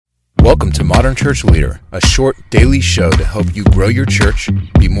Welcome to Modern Church Leader, a short daily show to help you grow your church,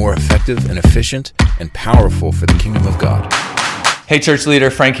 be more effective and efficient, and powerful for the kingdom of God. Hey, Church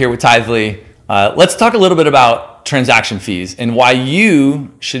Leader, Frank here with Tithely. Let's talk a little bit about transaction fees and why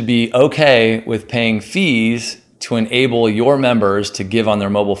you should be okay with paying fees to enable your members to give on their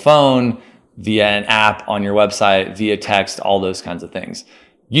mobile phone, via an app on your website, via text, all those kinds of things.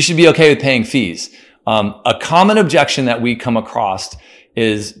 You should be okay with paying fees. A common objection that we come across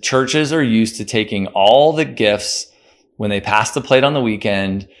is churches are used to taking all the gifts when they pass the plate on the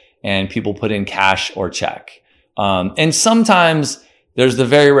weekend and people put in cash or check. And sometimes there's the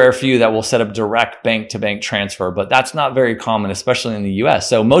very rare few that will set up direct bank-to-bank transfer, but that's not very common, especially in the US.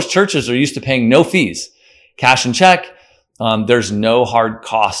 So most churches are used to paying no fees, cash and check. There's no hard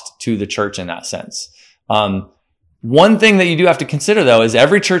cost to the church in that sense. One thing that you do have to consider, though, is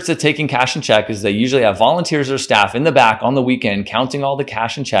every church that's taking cash and check is they usually have volunteers or staff in the back on the weekend counting all the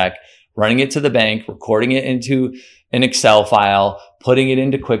cash and check, running it to the bank, recording it into an Excel file, putting it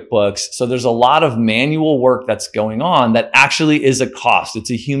into QuickBooks. So there's a lot of manual work that's going on that actually is a cost. It's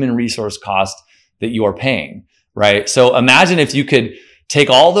a human resource cost that you are paying, right? So imagine if you could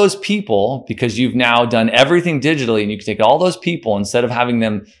take all those people, because you've now done everything digitally, and you could take all those people, instead of having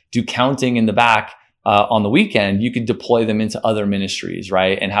them do counting in the back on the weekend, you could deploy them into other ministries,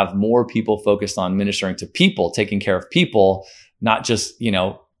 right? And have more people focused on ministering to people, taking care of people, not just,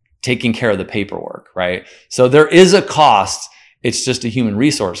 taking care of the paperwork, right? So there is a cost. It's just a human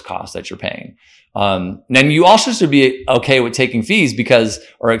resource cost that you're paying. Then you also should be okay with taking fees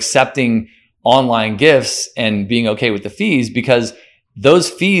or accepting online gifts and being okay with the fees, because those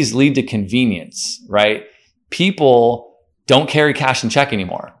fees lead to convenience, right? People don't carry cash and check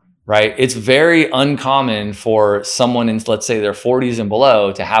anymore. Right? It's very uncommon for someone in, let's say, their 40s and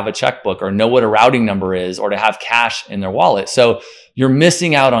below to have a checkbook or know what a routing number is or to have cash in their wallet. So you're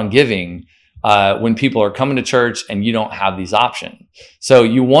missing out on giving when people are coming to church and you don't have these options. So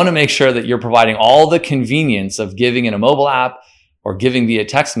you want to make sure that you're providing all the convenience of giving in a mobile app or giving via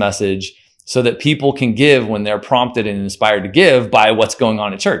text message so that people can give when they're prompted and inspired to give by what's going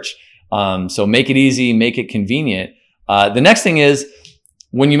on at church. So make it easy, make it convenient. The next thing is,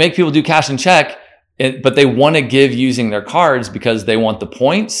 when you make people do cash and check, but they want to give using their cards because they want the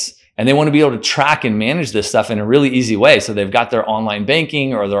points and they want to be able to track and manage this stuff in a really easy way. So they've got their online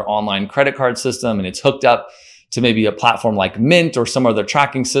banking or their online credit card system, and it's hooked up to maybe a platform like Mint or some other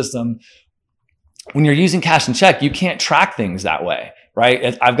tracking system. When you're using cash and check, you can't track things that way,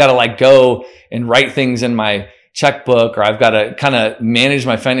 right? I've got to go and write things in my checkbook, or I've got to kind of manage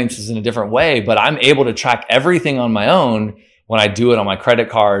my finances in a different way, but I'm able to track everything on my own. When I do it on my credit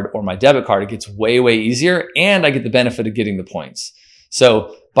card or my debit card, it gets way, way easier, and I get the benefit of getting the points.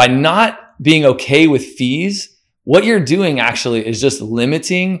 So by not being okay with fees, what you're doing actually is just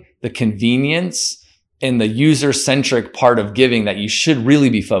limiting the convenience and the user-centric part of giving that you should really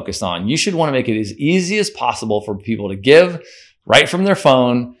be focused on. You should want to make it as easy as possible for people to give right from their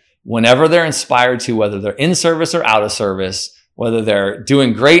phone whenever they're inspired to, whether they're in service or out of service, whether they're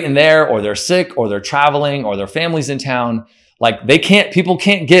doing great in there or they're sick or they're traveling or their family's in town. People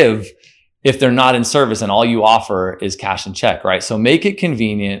can't give if they're not in service and all you offer is cash and check, right? So make it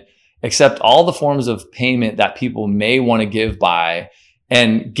convenient, accept all the forms of payment that people may want to give by,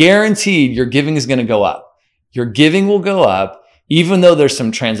 and guaranteed your giving is going to go up. Your giving will go up, even though there's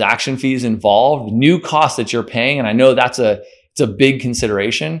some transaction fees involved, new costs that you're paying. And I know it's a big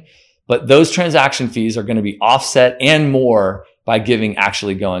consideration, but those transaction fees are going to be offset and more by giving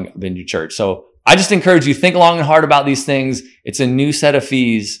actually going up into church. So I just encourage you, think long and hard about these things. It's a new set of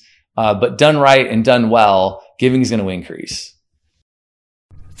fees, but done right and done well, giving is going to increase.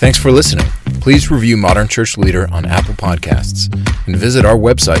 Thanks for listening. Please review Modern Church Leader on Apple Podcasts and visit our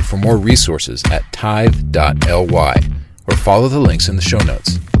website for more resources at tithe.ly or follow the links in the show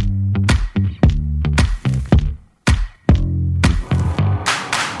notes.